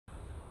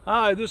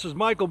Hi, this is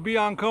Michael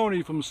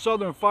Bianconi from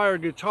Southern Fire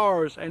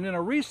Guitars, and in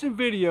a recent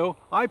video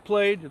I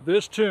played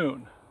this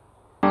tune.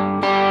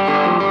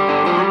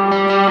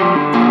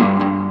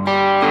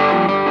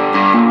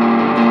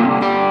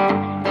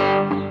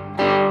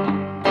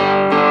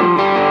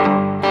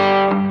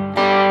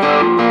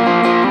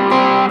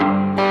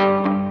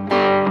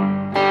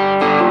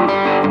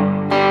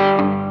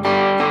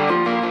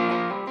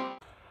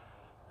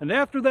 And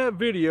after that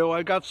video,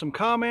 I got some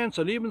comments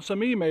and even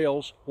some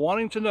emails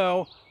wanting to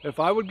know if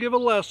I would give a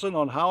lesson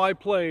on how I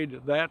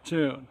played that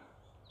tune.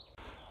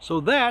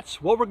 So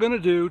that's what we're going to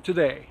do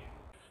today.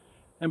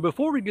 And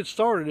before we get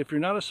started, if you're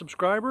not a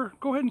subscriber,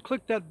 go ahead and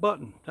click that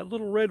button, that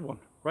little red one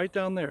right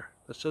down there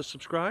that says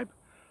subscribe.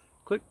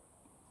 Click,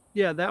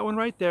 yeah, that one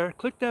right there.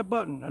 Click that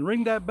button and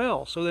ring that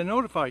bell so they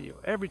notify you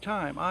every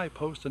time I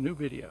post a new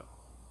video.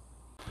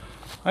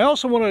 I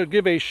also want to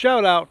give a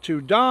shout out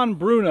to Don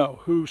Bruno,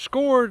 who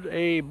scored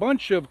a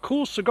bunch of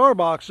cool cigar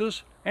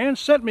boxes and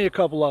sent me a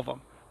couple of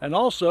them, and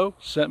also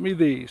sent me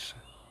these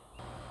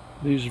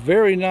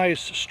very nice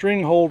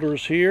string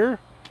holders here,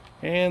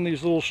 and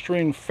these little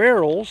string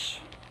ferrules,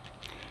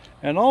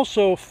 and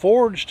also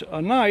forged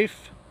a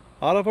knife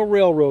out of a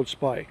railroad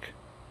spike.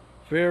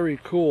 Very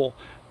cool.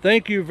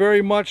 Thank you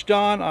very much,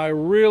 Don. I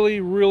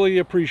really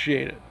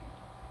appreciate it.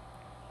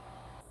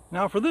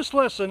 Now for this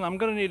lesson, I'm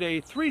going to need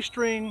a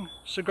 3-string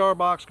cigar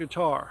box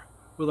guitar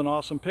with an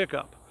awesome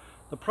pickup.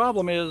 The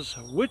problem is,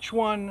 which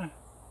one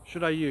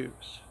should I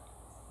use?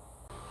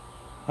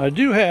 I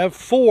do have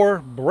 4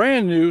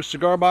 brand new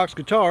cigar box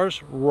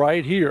guitars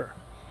right here.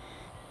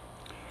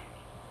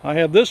 I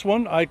have this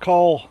one I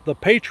call the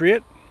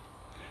Patriot.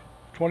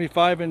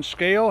 25-inch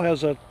scale,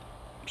 has a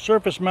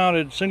surface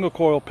mounted single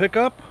coil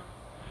pickup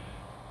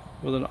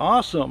with an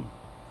awesome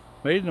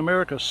Made in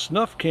America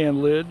snuff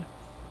can lid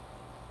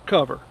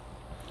cover.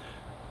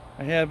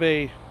 I have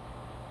a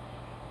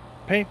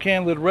paint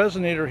can lid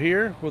resonator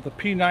here with a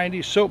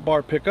P90 soap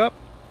bar pickup,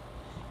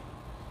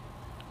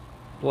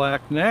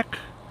 black neck,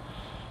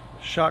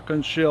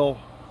 shotgun shell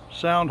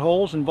sound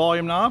holes and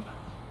volume knob,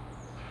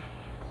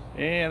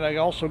 and I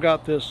also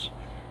got this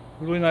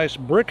really nice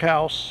brick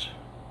house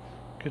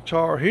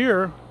guitar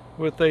here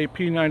with a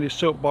P90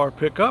 soap bar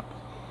pickup,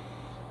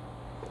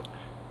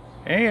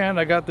 and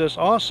I got this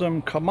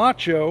awesome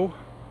Camacho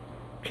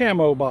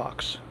camo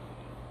box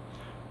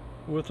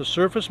with a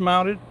surface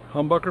mounted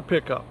humbucker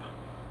pickup.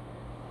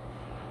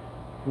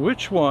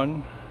 Which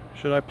one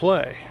should I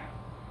play?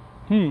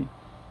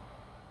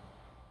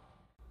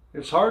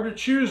 It's hard to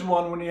choose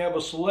one when you have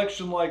a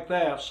selection like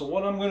that. So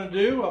what I'm going to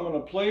do, I'm going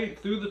to play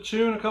through the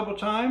tune a couple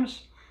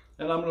times,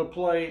 and I'm going to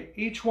play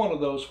each one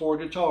of those 4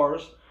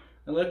 guitars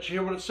and let you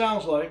hear what it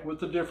sounds like with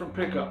the different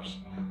pickups.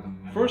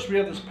 First, we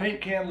have this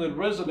paint can lid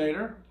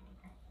resonator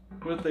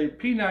with a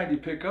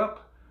P90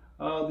 pickup.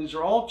 These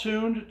are all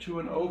tuned to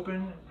an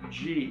open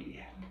G.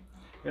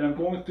 And I'm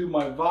going through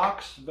my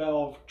Vox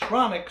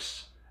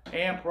Valvetronics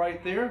amp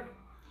right there.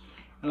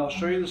 And I'll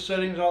show you the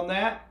settings on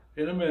that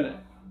in a minute.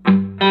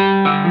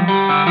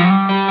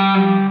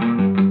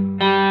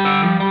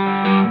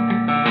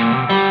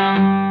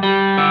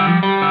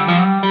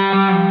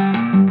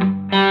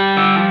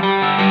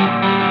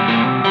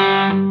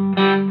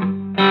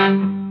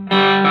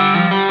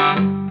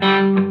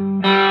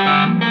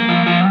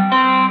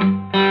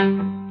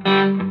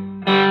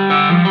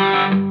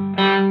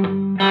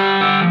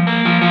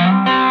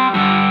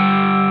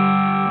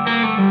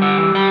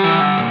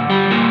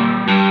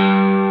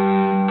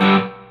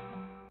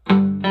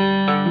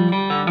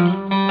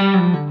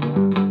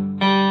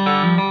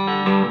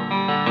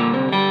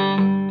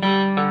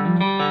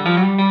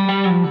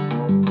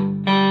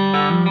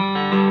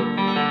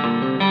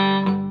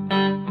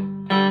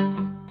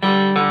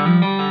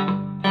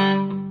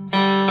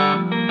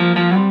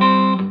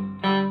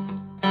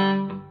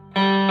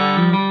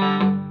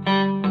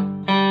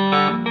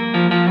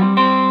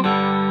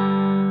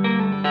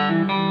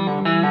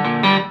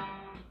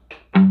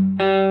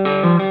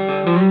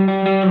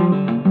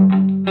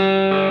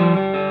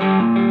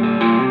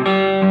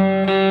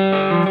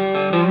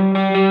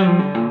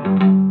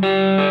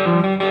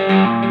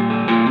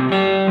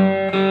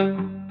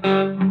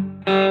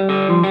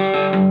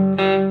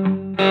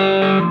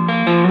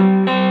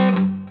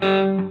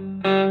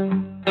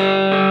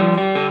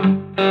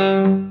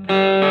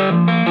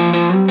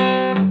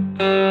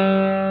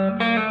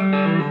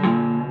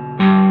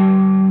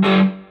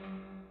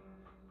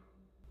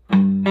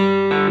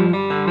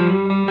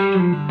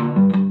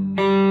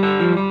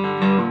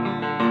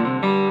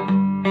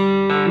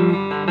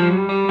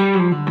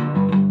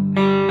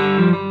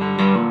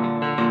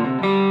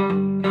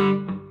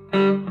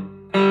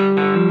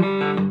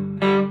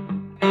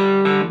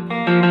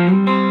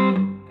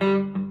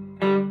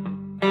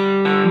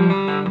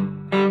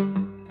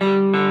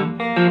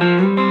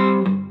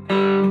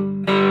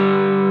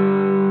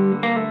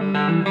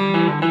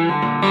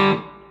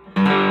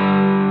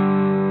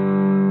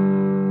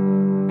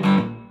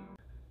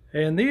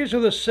 And these are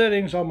the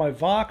settings on my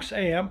Vox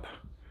amp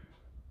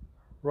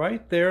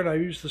right there, and I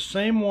use the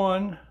same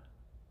one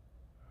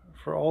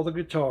for all the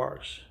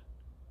guitars.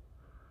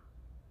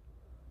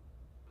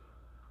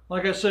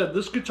 Like I said,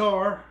 this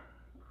guitar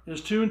is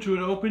tuned to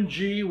an open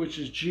G, which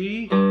is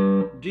G,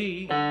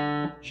 D,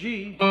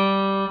 G.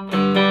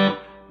 Now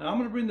I'm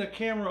going to bring the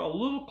camera a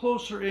little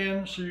closer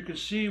in so you can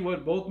see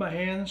what both my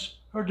hands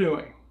are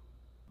doing.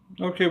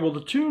 Okay, well the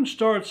tune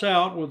starts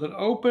out with an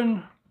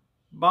open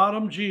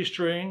bottom G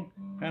string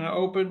and an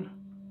open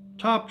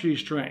top G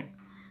string.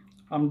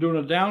 I'm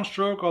doing a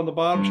downstroke on the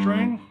bottom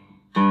string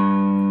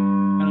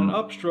and an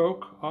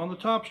upstroke on the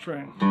top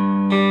string.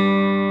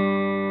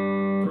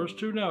 First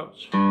two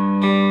notes.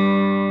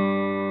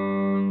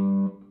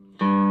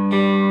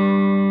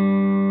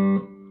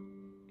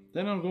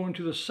 Then I'm going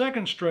to the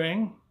second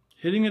string,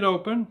 hitting it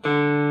open,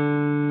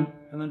 and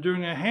then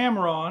doing a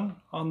hammer-on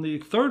the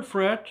 3rd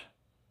fret,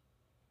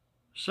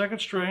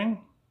 2nd string,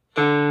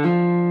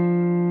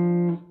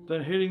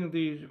 then hitting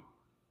the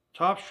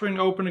top string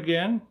open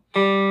again,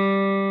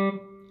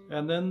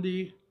 and then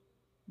the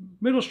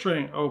middle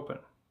string open.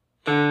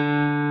 So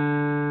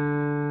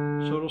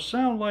it'll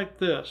sound like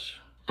this.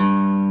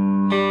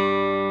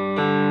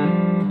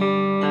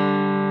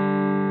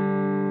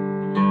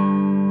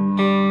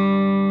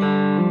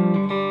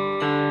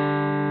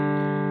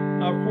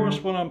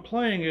 When I'm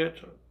playing it,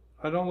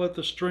 I don't let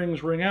the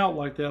strings ring out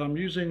like that. I'm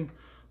using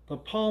the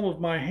palm of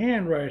my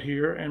hand right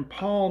here and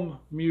palm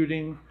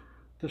muting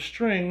the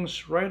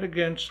strings right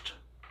against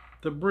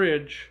the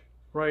bridge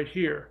right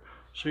here.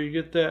 So you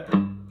get that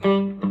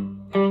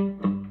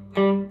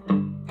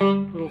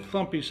little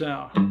thumpy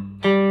sound.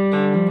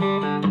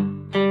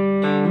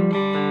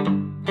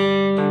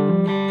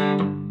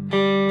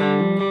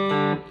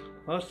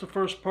 Well, that's the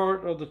first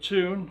part of the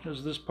tune,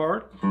 is this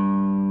part.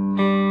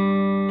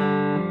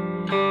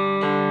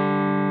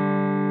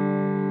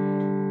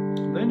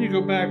 Then you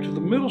go back to the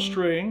middle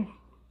string,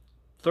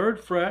 3rd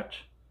fret,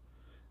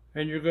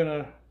 and you're going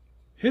to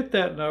hit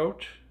that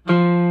note.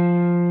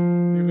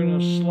 You're going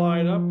to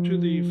slide up to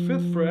the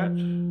 5th fret,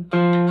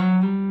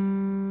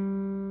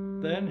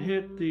 then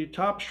hit the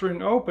top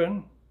string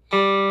open,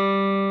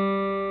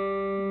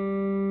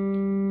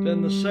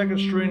 then the 2nd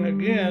string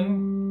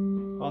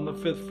again on the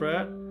 5th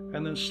fret,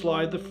 and then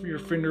slide your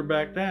finger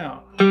back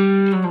down.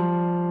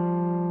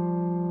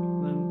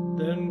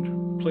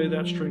 Then play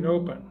that string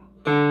open.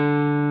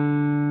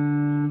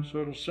 So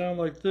it'll sound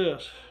like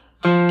this.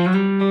 And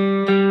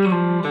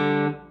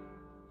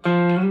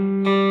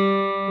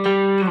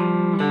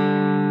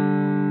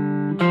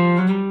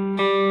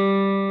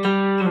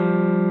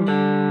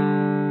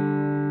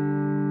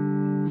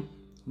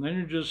then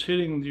you're just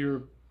hitting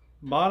your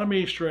bottom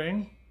E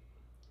string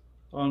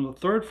on the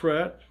 3rd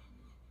fret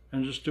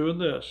and just doing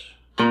this.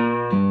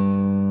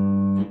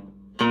 And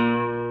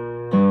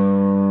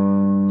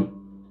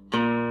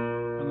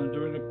then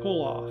doing a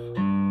pull off.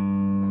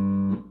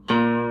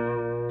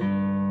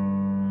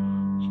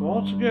 So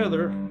all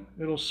together,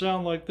 it'll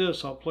sound like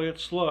this. I'll play it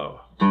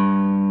slow.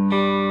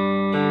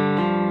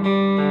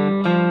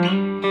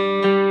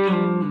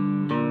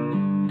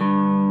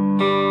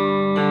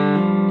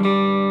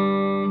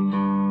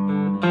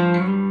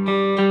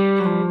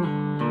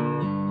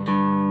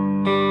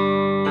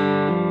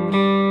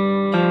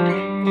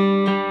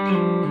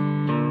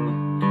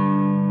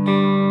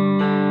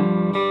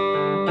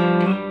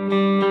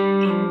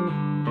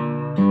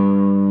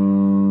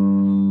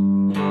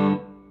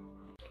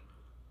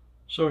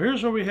 So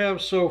here's what we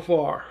have so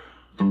far.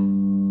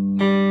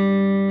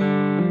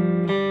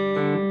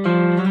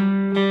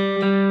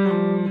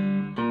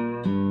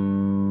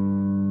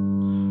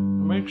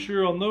 Make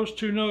sure on those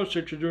two notes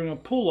that you're doing a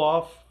pull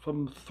off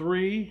from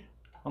 3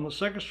 on the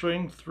 2nd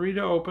string, 3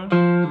 to open,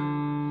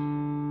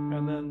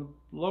 and then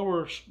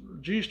lower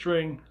G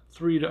string,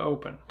 3 to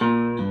open.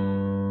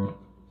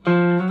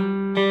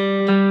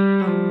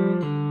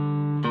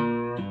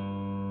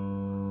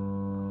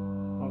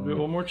 I'll do it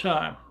one more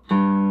time.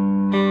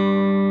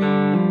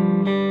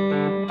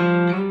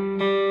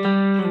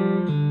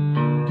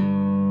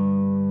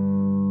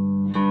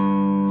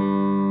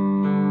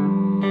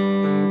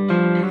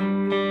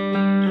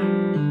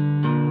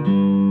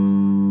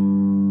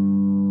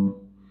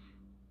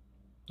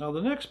 Now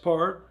the next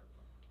part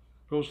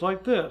goes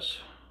like this.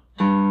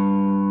 So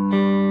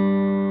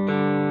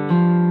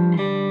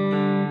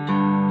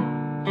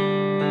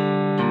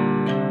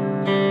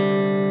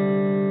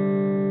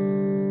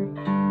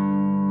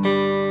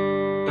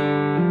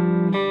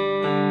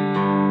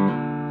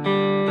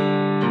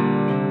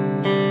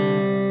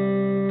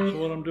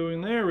what I'm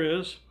doing there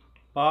is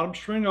bottom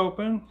string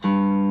open,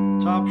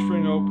 top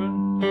string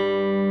open,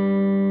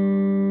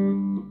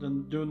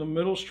 then doing the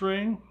middle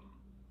string,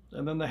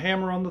 and then the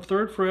hammer on the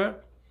 3rd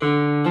fret.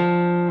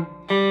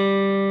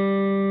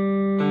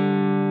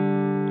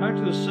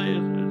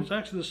 It's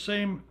actually the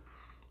same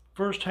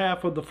first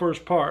half of the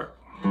first part.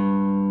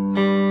 And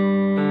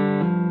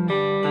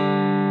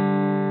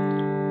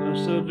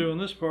instead of doing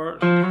this part,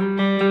 it's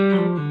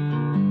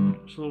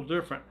a little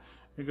different.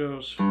 It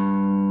goes. Then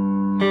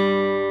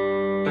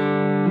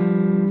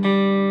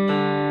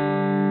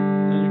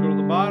you go to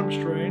the bottom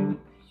string,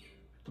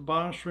 the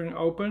bottom string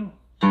open,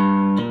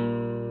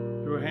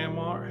 do a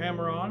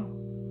hammer on,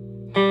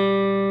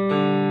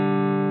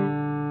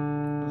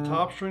 the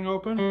top string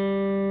open,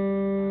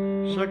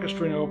 second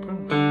string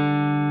open,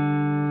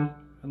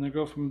 and then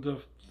go from the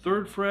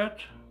 3rd fret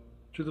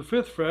to the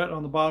 5th fret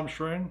on the bottom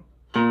string,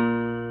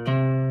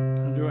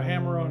 and do a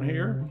hammer on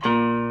here,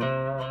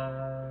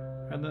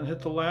 and then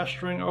hit the last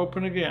string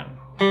open again.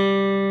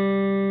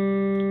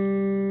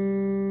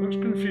 Looks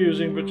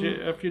confusing, but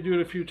if you do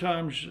it a few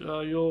times,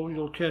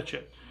 you'll catch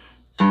it.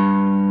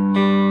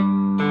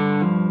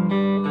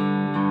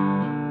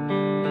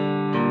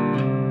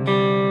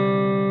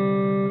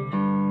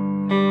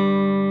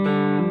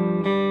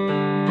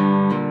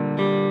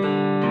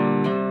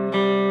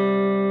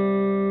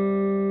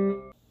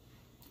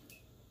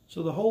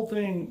 So the whole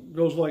thing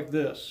goes like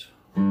this.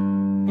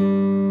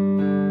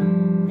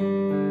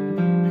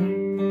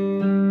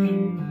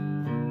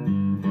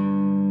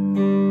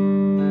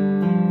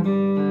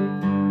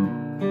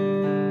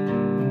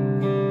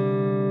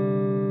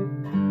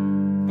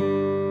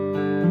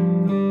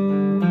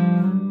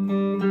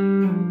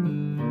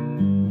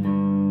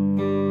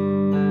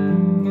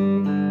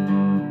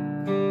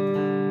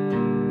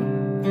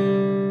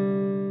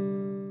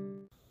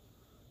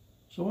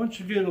 So once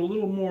you get a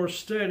little more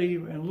steady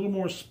and a little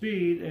more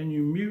speed and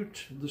you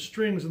mute the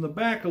strings in the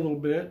back a little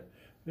bit,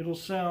 it'll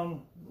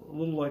sound a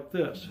little like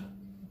this.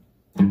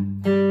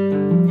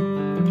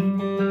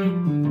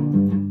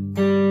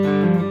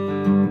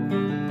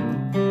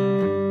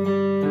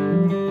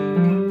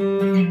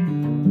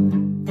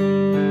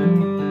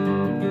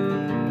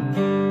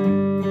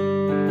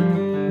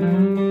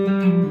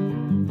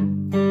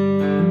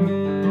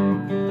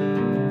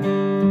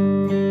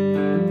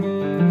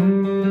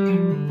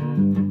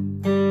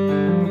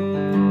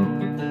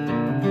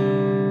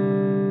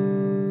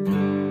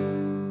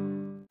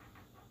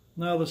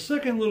 Now the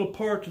second little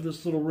part to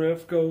this little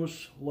riff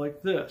goes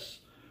like this.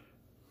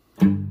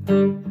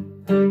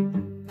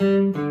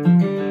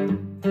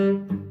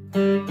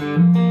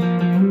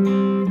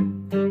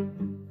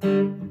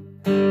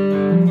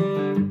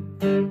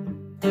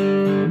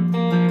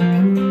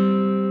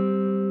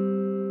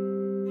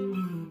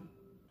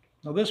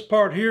 Now this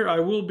part here, I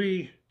will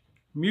be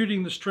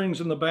muting the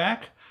strings in the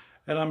back,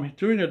 and I'm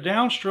doing a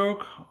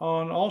downstroke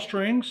on all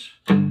strings,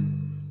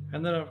 and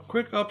then a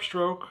quick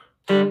upstroke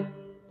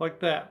like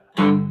that.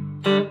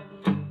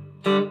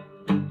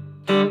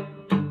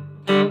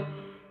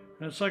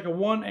 And it's like a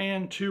 1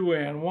 and 2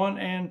 and, 1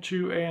 and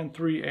 2 and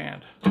 3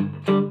 and. And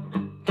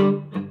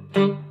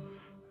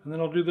then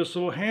I'll do this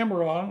little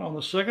hammer on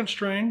the second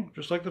string,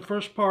 just like the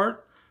first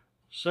part.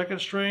 Second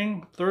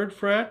string, 3rd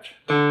fret,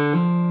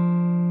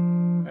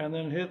 and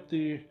then hit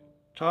the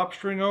top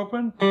string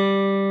open,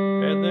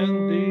 and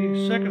then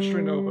the second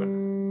string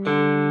open.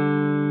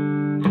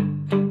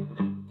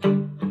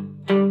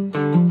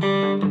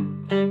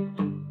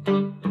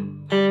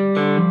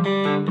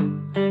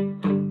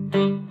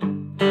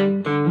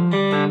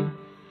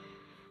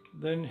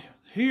 Then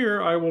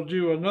here I will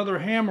do another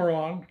hammer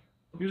on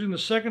using the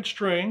second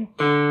string,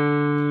 but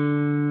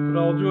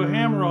I'll do a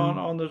hammer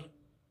on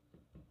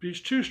these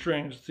 2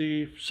 strings,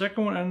 the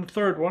second one and the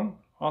 3rd one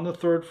on the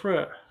 3rd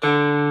fret.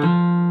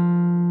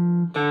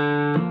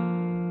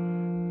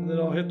 And then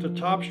I'll hit the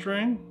top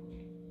string,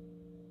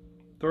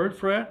 3rd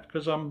fret,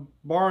 because I'm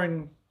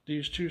barring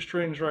these 2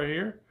 strings right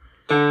here.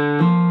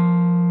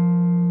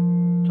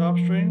 Top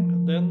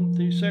string, then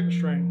the second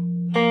string.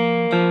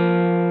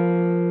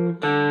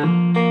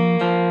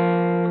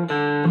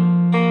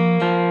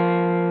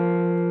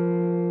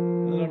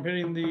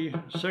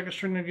 The second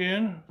string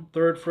again,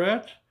 3rd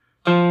fret,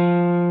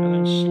 and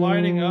then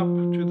sliding up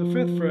to the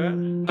 5th fret,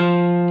 and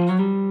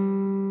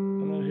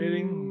then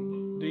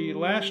hitting the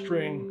last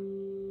string,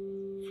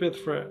 5th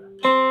fret.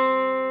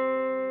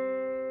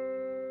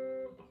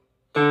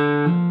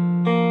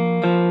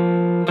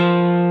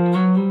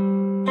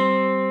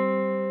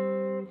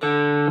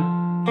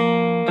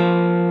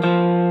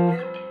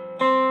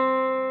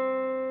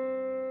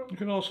 You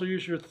can also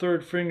use your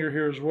 3rd finger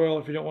here as well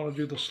if you don't want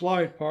to do the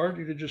slide part.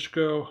 You could just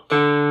go.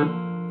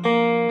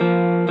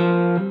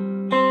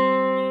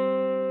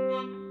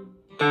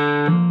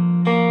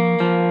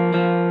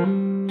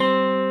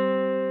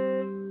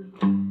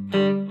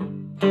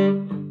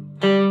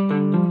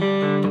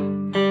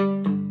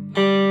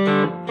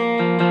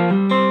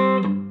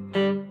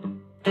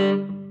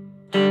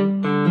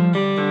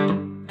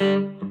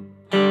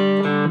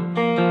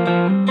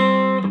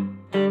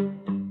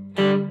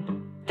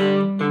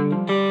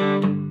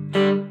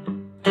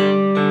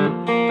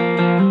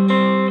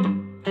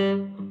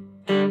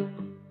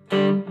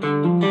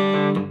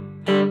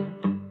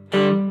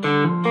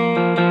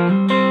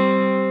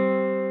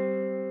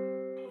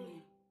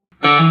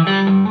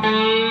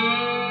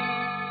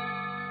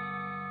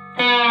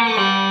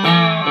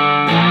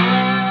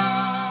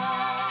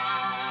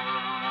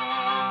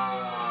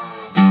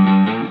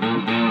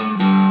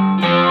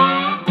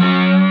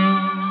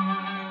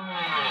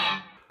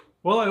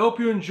 Well, I hope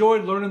you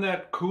enjoyed learning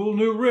that cool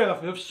new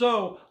riff. If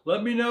so,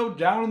 let me know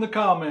down in the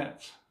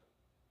comments.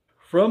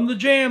 From the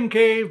Jam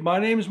Cave, my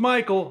name's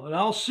Michael, and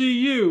I'll see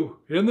you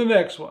in the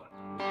next one.